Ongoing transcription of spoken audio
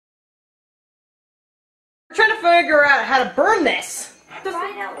figure out how to burn this.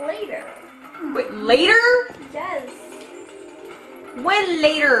 Find out later. Wait, later? Yes. When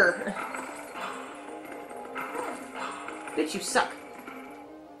later? Bitch, you suck.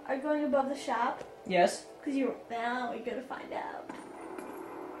 Are you going above the shop? Yes. Because you're now we're gonna find out.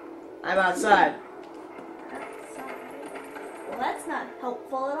 I'm outside. Outside. Well, that's not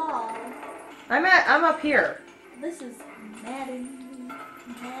helpful at all. I'm up here. This is maddening.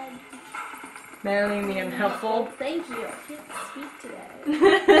 Maddening and helpful. Thank you. I can't speak today.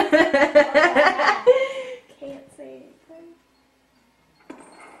 Can't say anything.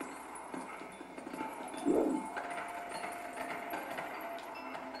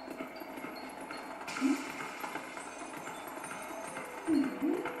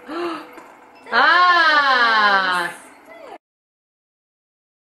 Ah!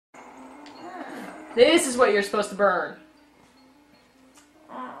 This is what you're supposed to burn.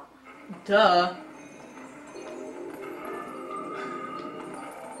 Duh.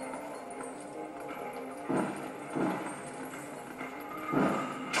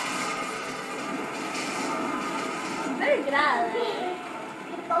 Better get out of there.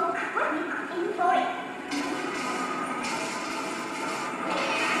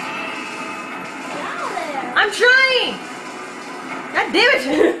 I'm trying! God damn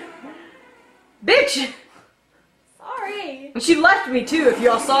it! Bitch! Sorry. And she left me too, if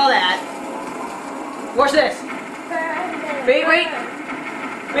y'all saw that. Watch this. Wait, wait.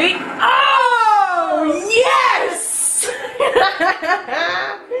 Wait. Oh! Yes!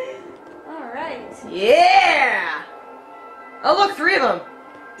 Alright. Yeah! Oh look, 3 of them.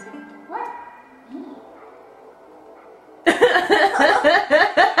 What?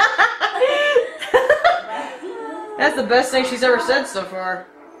 That's the best thing she's ever said so far.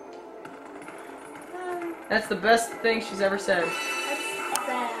 That's the best thing she's ever said. That's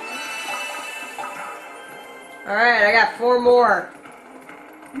sad. Alright, I got 4 more.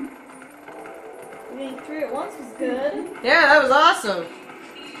 Getting 3 at once was good. Yeah, that was awesome.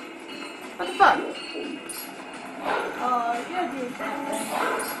 What the fuck? Oh, you gotta do that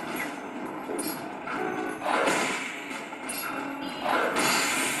thing.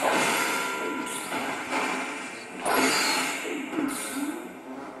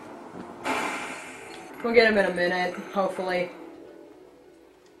 We'll get him in a minute, hopefully.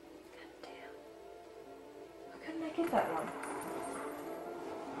 God damn. How couldn't I get that one?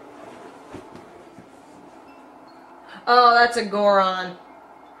 Oh, that's a Goron.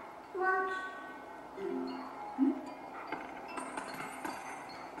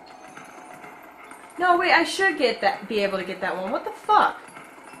 No, wait, I should be able to get that one. What the fuck?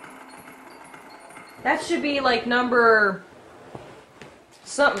 That should be like number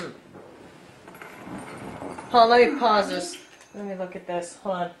something. Hold on, let me pause this. Let me look at this.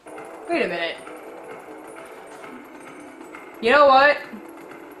 Hold on. Wait a minute. You know what?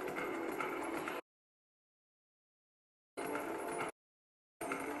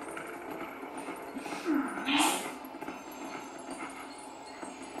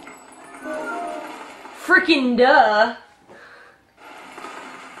 Freaking duh.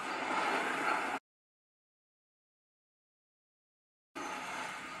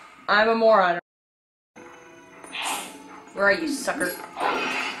 I'm a moron. Where are you, sucker?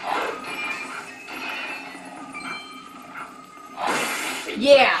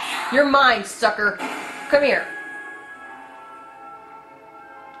 Yeah! You're mine, sucker! Come here.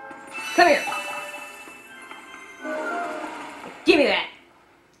 Come here. Give me that,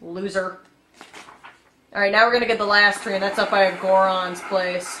 loser. Alright, now we're gonna get the last tree, and that's up by Goron's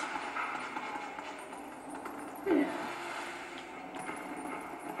place.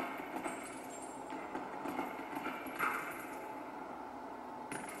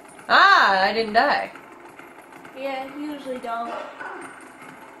 Ah, I didn't die. Yeah, you usually don't.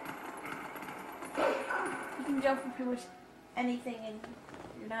 You can jump from pretty much anything and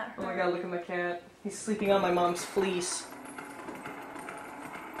you're not hurt. Oh my god, look at my cat. He's sleeping on my mom's fleece.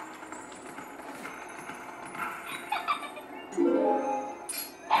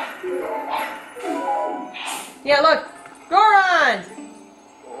 Yeah, look! Goron!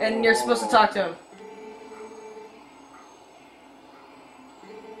 And you're supposed to talk to him.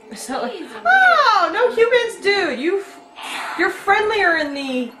 So, oh, no humans, dude! You're friendlier in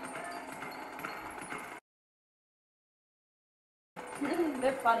the...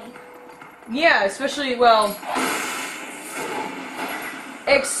 They're funny. Yeah, especially, well...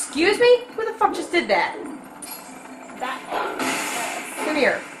 Excuse me? Who the fuck just did that? Come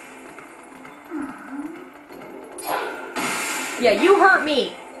here. Yeah, you hurt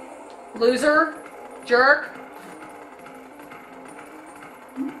me. Loser. Jerk.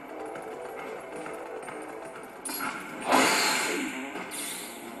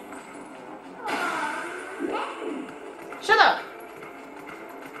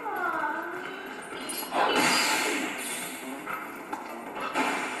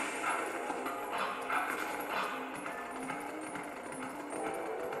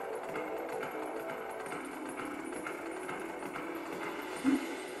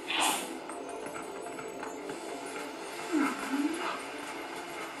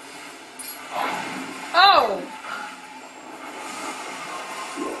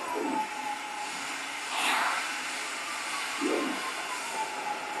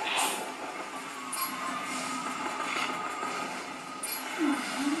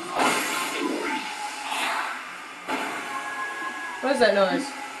 What is that noise?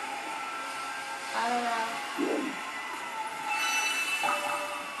 I don't know.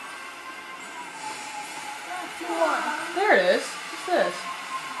 There it is. What's this?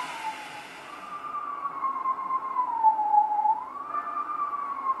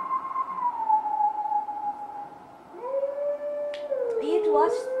 You have to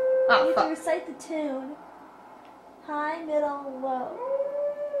watch. Oh, You have fuck. to recite the tune. High, middle, low.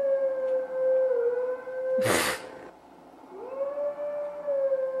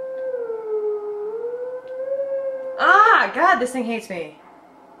 Ah, God, this thing hates me.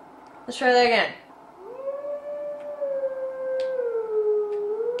 Let's try that again.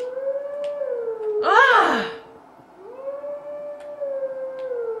 Ah!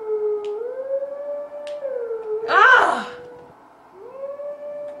 Ah!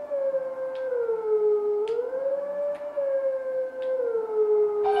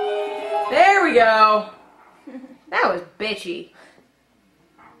 There we go. That was bitchy.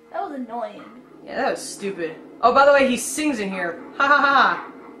 That was annoying. Yeah, that was stupid. Oh, by the way, he sings in here. Ha ha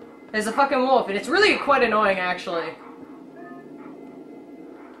ha. There's a fucking wolf, and it's really quite annoying, actually.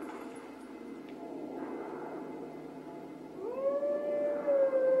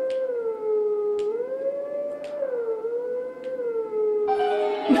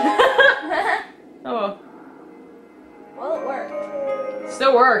 Oh. Well, it worked.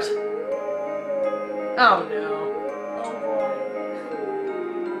 Still worked. Oh no. Oh boy.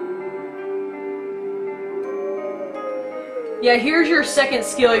 Yeah, here's your second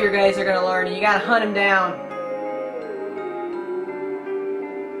skill you guys are gonna learn, and you gotta hunt him down.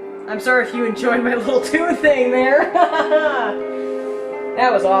 I'm sorry if you enjoyed my little tune thing there.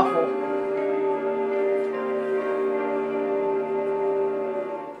 That was awful.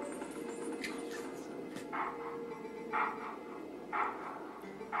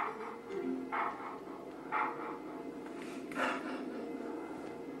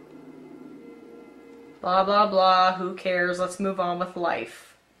 Blah, blah, blah. Who cares? Let's move on with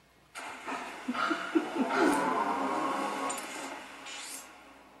life.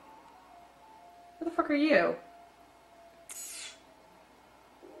 Who the fuck are you?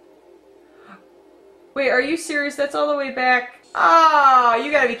 Wait, are you serious? That's all the way back? Ah,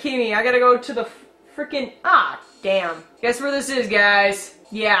 you gotta be kidding me. I gotta go to the freaking... Ah, damn. Guess where this is, guys?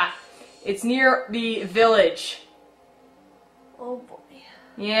 Yeah, it's near the village. Oh boy.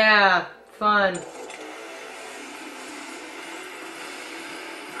 Yeah, fun.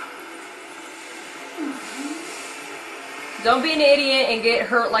 Don't be an idiot and get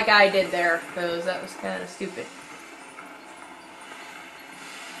hurt like I did there, because that was kind of stupid.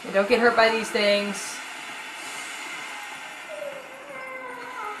 And don't get hurt by these things.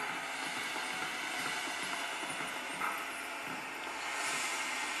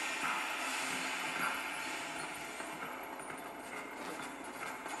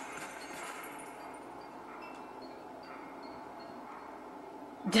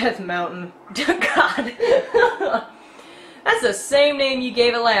 Death Mountain. God. That's the same name you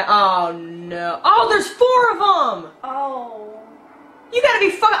gave it last. Oh no. Oh, there's 4 of them! Oh. You gotta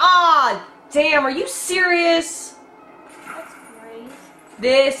be fucking. Ah, damn, are you serious? That's great.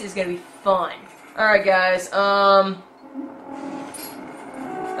 This is gonna be fun. Alright, guys, Oh,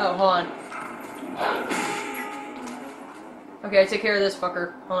 hold on. Okay, take care of this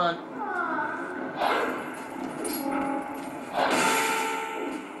fucker. Hold on.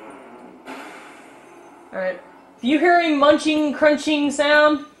 Alright. If you're hearing munching, crunching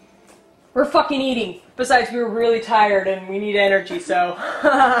sound, we're fucking eating. Besides, we were really tired and we need energy, so.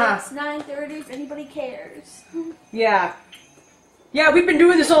 It's 9:30 if anybody cares. Yeah. Yeah, we've been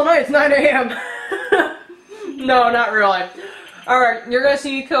doing this all night. It's 9 a.m. No, not really. Alright, you're gonna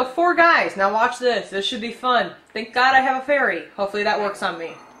see me kill 4 guys. Now watch this. This should be fun. Thank God I have a fairy. Hopefully that works on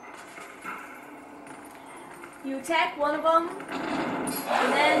me. You attack one of them,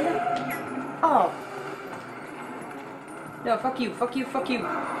 and then... Oh. No, fuck you, fuck you, fuck you.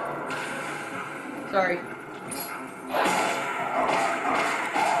 Sorry. And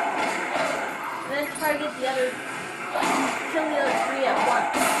then try to get the other... kill the other 3 at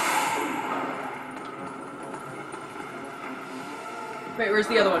once. Wait, where's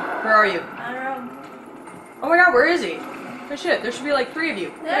the other one? Where are you? I don't know. Oh my God, where is he? Oh shit, there should be like 3 of you.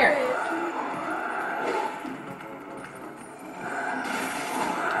 Come There here. it is.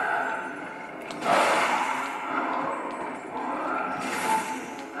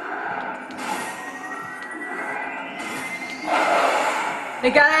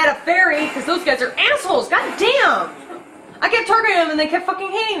 Thank God I had a fairy, because those guys are assholes. God damn! I kept targeting them and they kept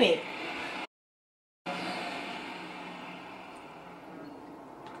fucking hitting me.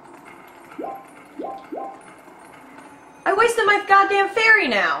 I wasted my goddamn fairy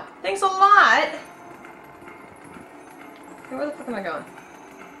now. Thanks a lot. Okay, where the fuck am I going?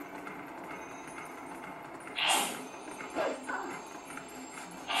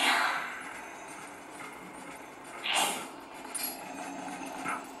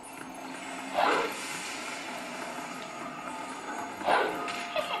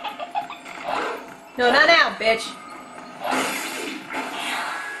 No, not now, bitch.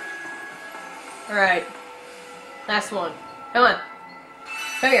 Alright. Last one. Come on.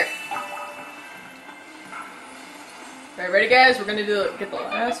 Come here. Alright, ready guys? We're gonna get the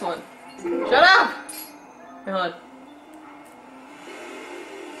last one. Shut up! Come on.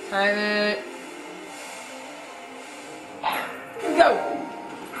 Time it. Go!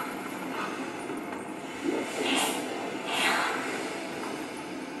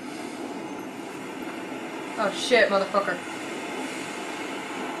 Oh shit, motherfucker.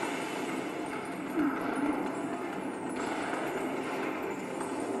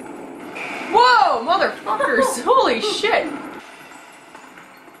 Whoa, motherfuckers! Holy shit!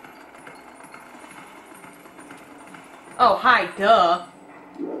 Oh, hi, duh.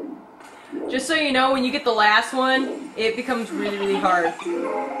 Just so you know, when you get the last one, it becomes really, really hard.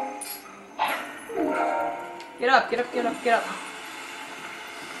 Get up, get up, get up, get up.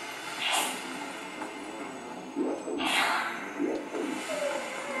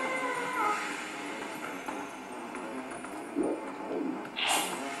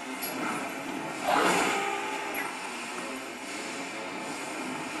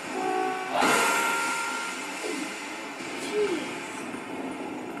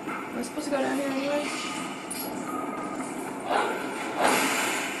 Am I supposed to go down here anyway?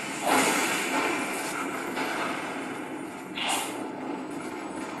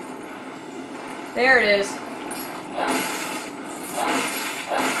 There it is.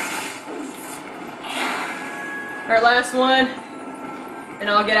 Alright, last one. And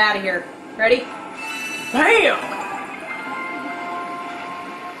I'll get out of here. Ready? BAM!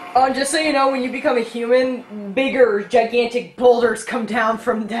 Oh, and just so you know, when you become a human, bigger, gigantic boulders come down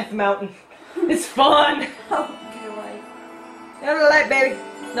from Death Mountain. It's fun! Oh, your life. Out of the light, baby!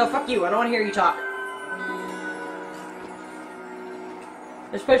 No, fuck you. I don't want to hear you talk.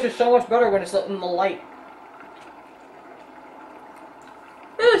 This place is so much better when it's in the light.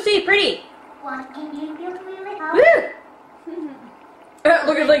 Ooh, see, pretty! What can you do really hard? Woo!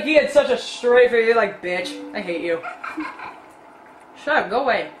 Looking like he had such a straight face. You're like, bitch, I hate you. Shut up, go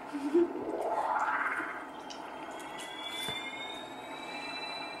away.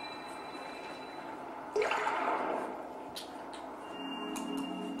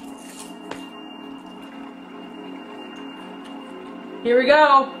 Here we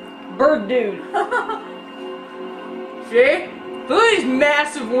go. Bird dude. See? Look at these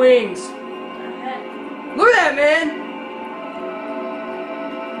massive wings. Look at that, man.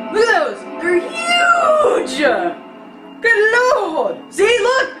 Look at those. They're huge. Good lord. See,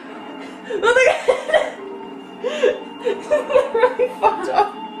 look. Look at that. They're really fucked up.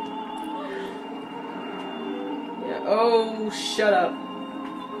 Yeah. Oh, shut up.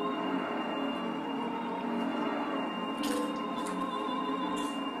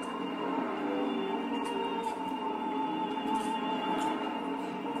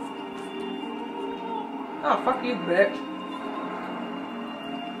 Oh, fuck you, bitch.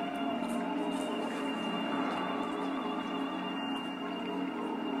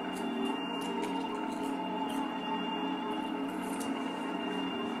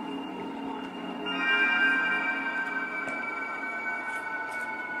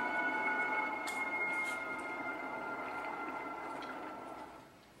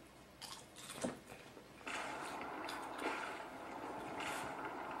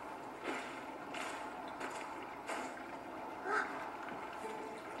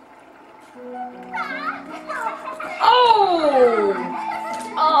 Oh!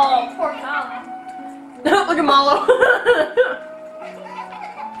 Oh, poor Colin. Look at Malo.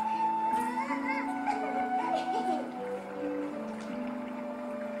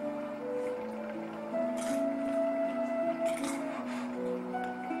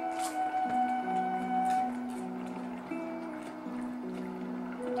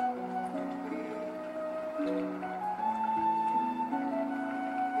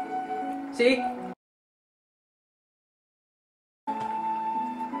 See?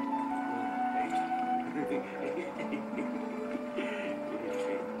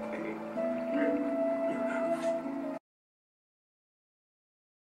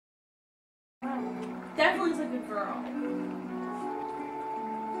 Definitely like a girl.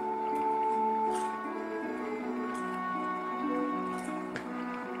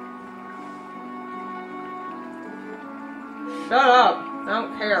 Shut up. I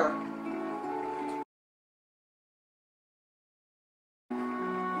don't care.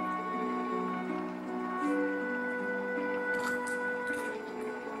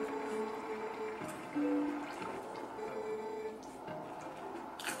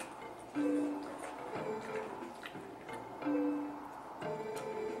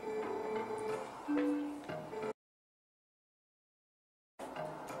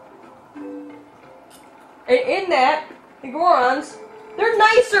 And in that, the Gorons, they're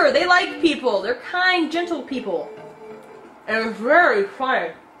nicer. They like people. They're kind, gentle people. And it's very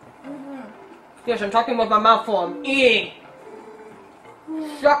funny. Yes, I'm talking with my mouth full. I'm eating.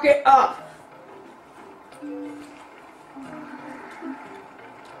 Suck it up.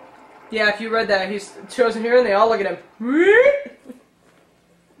 Yeah, if you read that, he's chosen here and they all look at him.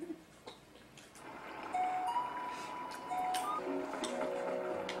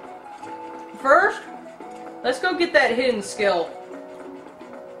 First, let's go get that hidden skill.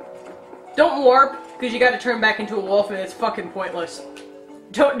 Don't warp, because you gotta turn back into a wolf and it's fucking pointless.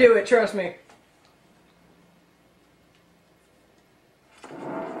 Don't do it, trust me.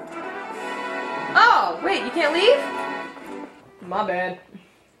 Oh, wait, you can't leave? My bad.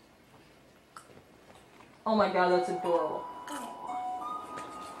 Oh my god, that's adorable.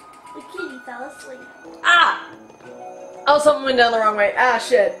 The kitty fell asleep. Ah! Oh, something went down the wrong way. Ah,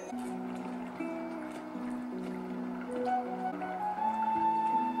 shit.